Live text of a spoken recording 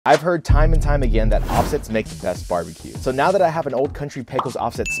I've heard time and time again that offsets make the best barbecue. So now that I have an Old Country Pecos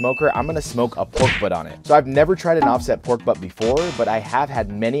offset smoker, I'm gonna smoke a pork butt on it. So I've never tried an offset pork butt before, but I have had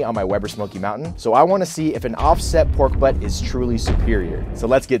many on my Weber Smoky Mountain. So I wanna see if an offset pork butt is truly superior. So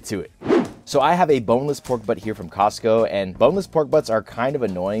let's get to it. So I have a boneless pork butt here from Costco, and boneless pork butts are kind of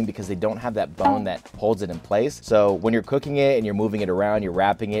annoying because they don't have that bone that holds it in place. So when you're cooking it and you're moving it around, you're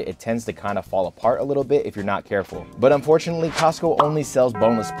wrapping it, it tends to kind of fall apart a little bit if you're not careful. But unfortunately, Costco only sells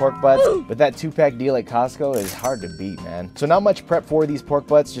boneless pork butts, but that 2-pack deal at Costco is hard to beat, man. So not much prep for these pork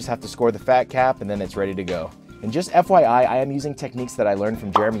butts, just have to score the fat cap and then it's ready to go. And just FYI, I am using techniques that I learned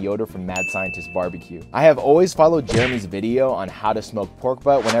from Jeremy Yoder from Mad Scientist Barbecue. I have always followed Jeremy's video on how to smoke pork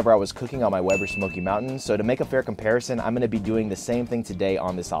butt whenever I was cooking on my Weber Smoky Mountain, so to make a fair comparison, I'm gonna be doing the same thing today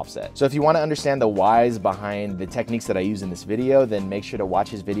on this offset. So if you wanna understand the whys behind the techniques that I use in this video, then make sure to watch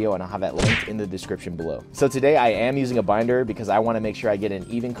his video and I'll have that linked in the description below. So today I am using a binder because I wanna make sure I get an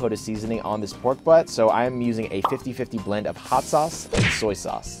even coat of seasoning on this pork butt, so I am using a 50-50 blend of hot sauce and soy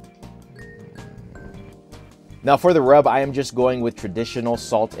sauce. Now for the rub, I am just going with traditional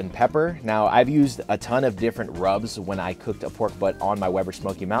salt and pepper. Now I've used a ton of different rubs when I cooked a pork butt on my Weber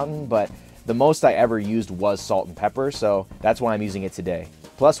Smoky Mountain, but the most I ever used was salt and pepper, so that's why I'm using it today.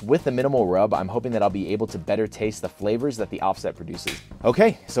 Plus, with the minimal rub, I'm hoping that I'll be able to better taste the flavors that the offset produces.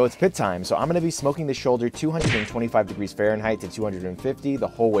 Okay, so it's pit time. So I'm gonna be smoking the shoulder 225 degrees Fahrenheit to 250 the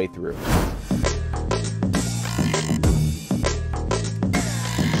whole way through.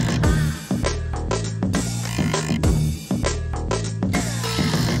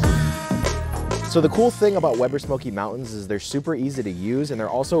 So the cool thing about Weber Smoky Mountains is they're super easy to use and they're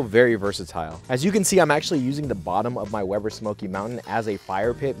also very versatile. As you can see, I'm actually using the bottom of my Weber Smoky Mountain as a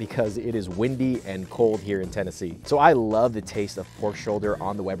fire pit because it is windy and cold here in Tennessee. So I love the taste of pork shoulder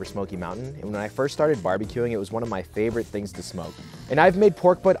on the Weber Smoky Mountain. And when I first started barbecuing, it was one of my favorite things to smoke. And I've made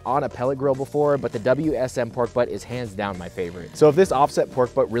pork butt on a pellet grill before, but the WSM pork butt is hands down my favorite. So if this offset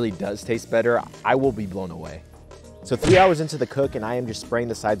pork butt really does taste better, I will be blown away. So 3 hours into the cook and I am just spraying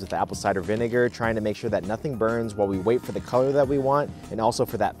the sides with apple cider vinegar, trying to make sure that nothing burns while we wait for the color that we want and also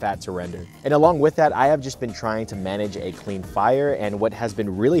for that fat to render. And along with that, I have just been trying to manage a clean fire, and what has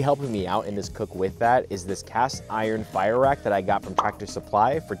been really helping me out in this cook with that is this cast iron fire rack that I got from Tractor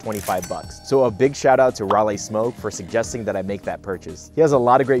Supply for 25 bucks. So a big shout out to Raleigh Smoke for suggesting that I make that purchase. He has a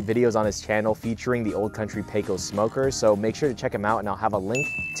lot of great videos on his channel featuring the Old Country Pecos smoker, so make sure to check him out and I'll have a link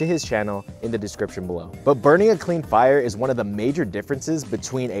to his channel in the description below. But burning a clean fire is one of the major differences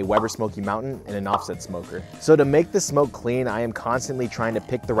between a Weber Smoky Mountain and an offset smoker. So to make the smoke clean, I am constantly trying to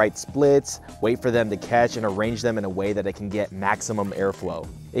pick the right splits, wait for them to catch, and arrange them in a way that it can get maximum airflow.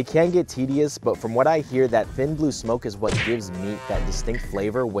 It can get tedious, but from what I hear, that thin blue smoke is what gives meat that distinct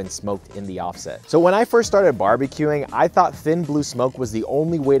flavor when smoked in the offset. So when I first started barbecuing, I thought thin blue smoke was the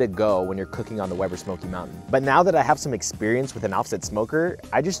only way to go when you're cooking on the Weber Smoky Mountain. But now that I have some experience with an offset smoker,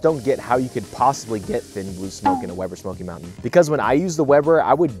 I just don't get how you could possibly get thin blue smoke in a Weber Smoky Mountain. Because when I use the Weber,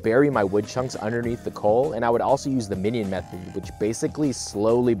 I would bury my wood chunks underneath the coal, and I would also use the minion method, which basically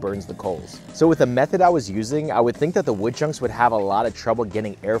slowly burns the coals. So with the method I was using, I would think that the wood chunks would have a lot of trouble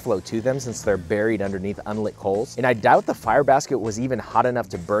getting airflow to them since they're buried underneath unlit coals, and I doubt the fire basket was even hot enough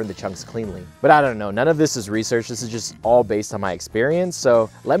to burn the chunks cleanly. But I don't know, none of this is research, this is just all based on my experience,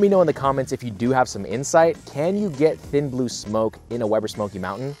 so let me know in the comments if you do have some insight. Can you get thin blue smoke in a Weber Smoky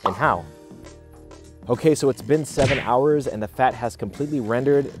Mountain, and how? Okay, so it's been 7 hours and the fat has completely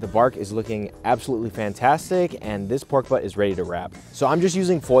rendered. The bark is looking absolutely fantastic and this pork butt is ready to wrap. So I'm just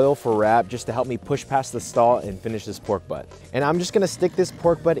using foil for wrap just to help me push past the stall and finish this pork butt. And I'm just gonna stick this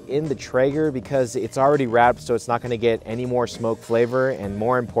pork butt in the Traeger because it's already wrapped, so it's not gonna get any more smoke flavor, and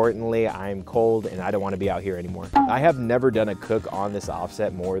more importantly, I'm cold and I don't wanna be out here anymore. I have never done a cook on this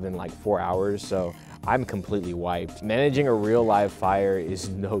offset more than like 4 hours, so I'm completely wiped. Managing a real live fire is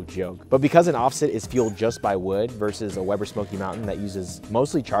no joke. But because an offset is fueled just by wood versus a Weber Smoky Mountain that uses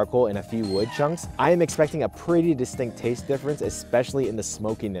mostly charcoal and a few wood chunks, I am expecting a pretty distinct taste difference, especially in the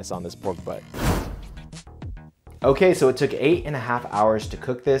smokiness on this pork butt. Okay, so it took 8.5 hours to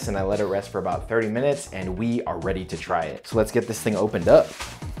cook this and I let it rest for about 30 minutes and we are ready to try it. So let's get this thing opened up.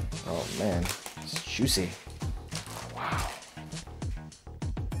 Oh man, it's juicy. Wow.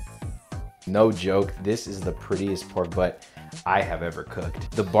 No joke, this is the prettiest pork butt I have ever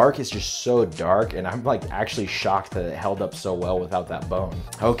cooked. The bark is just so dark and I'm like actually shocked that it held up so well without that bone.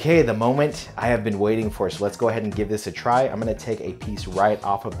 Okay, the moment I have been waiting for, so let's go ahead and give this a try. I'm gonna take a piece right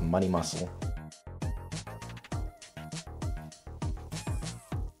off of the money muscle.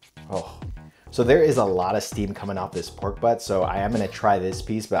 Oh, So there is a lot of steam coming off this pork butt, so I am gonna try this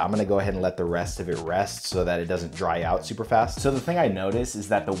piece, but I'm gonna go ahead and let the rest of it rest so that it doesn't dry out super fast. So the thing I noticed is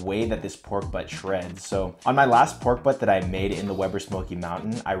that the way that this pork butt shreds, so on my last pork butt that I made in the Weber Smoky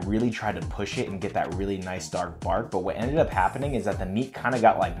Mountain, I really tried to push it and get that really nice dark bark, but what ended up happening is that the meat kind of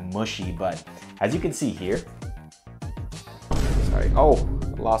got like mushy, but as you can see here, sorry, oh,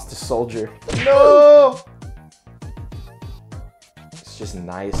 lost a soldier. No! Just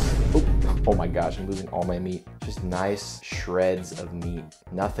nice. Oh my gosh, I'm losing all my meat. Just nice shreds of meat.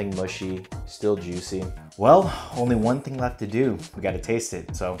 Nothing mushy, still juicy. Well, only one thing left to do. We gotta taste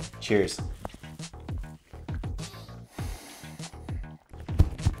it, so cheers.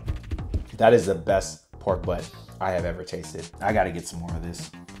 That is the best pork butt I have ever tasted. I gotta get some more of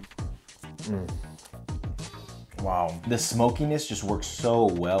this. Wow, the smokiness just works so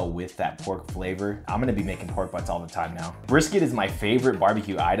well with that pork flavor. I'm gonna be making pork butts all the time now. Brisket is my favorite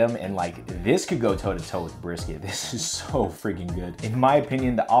barbecue item, and like this could go toe to toe with brisket. This is so freaking good. In my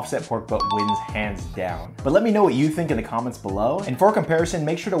opinion, the offset pork butt wins hands down. But let me know what you think in the comments below. And for comparison,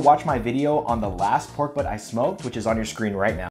 make sure to watch my video on the last pork butt I smoked, which is on your screen right now.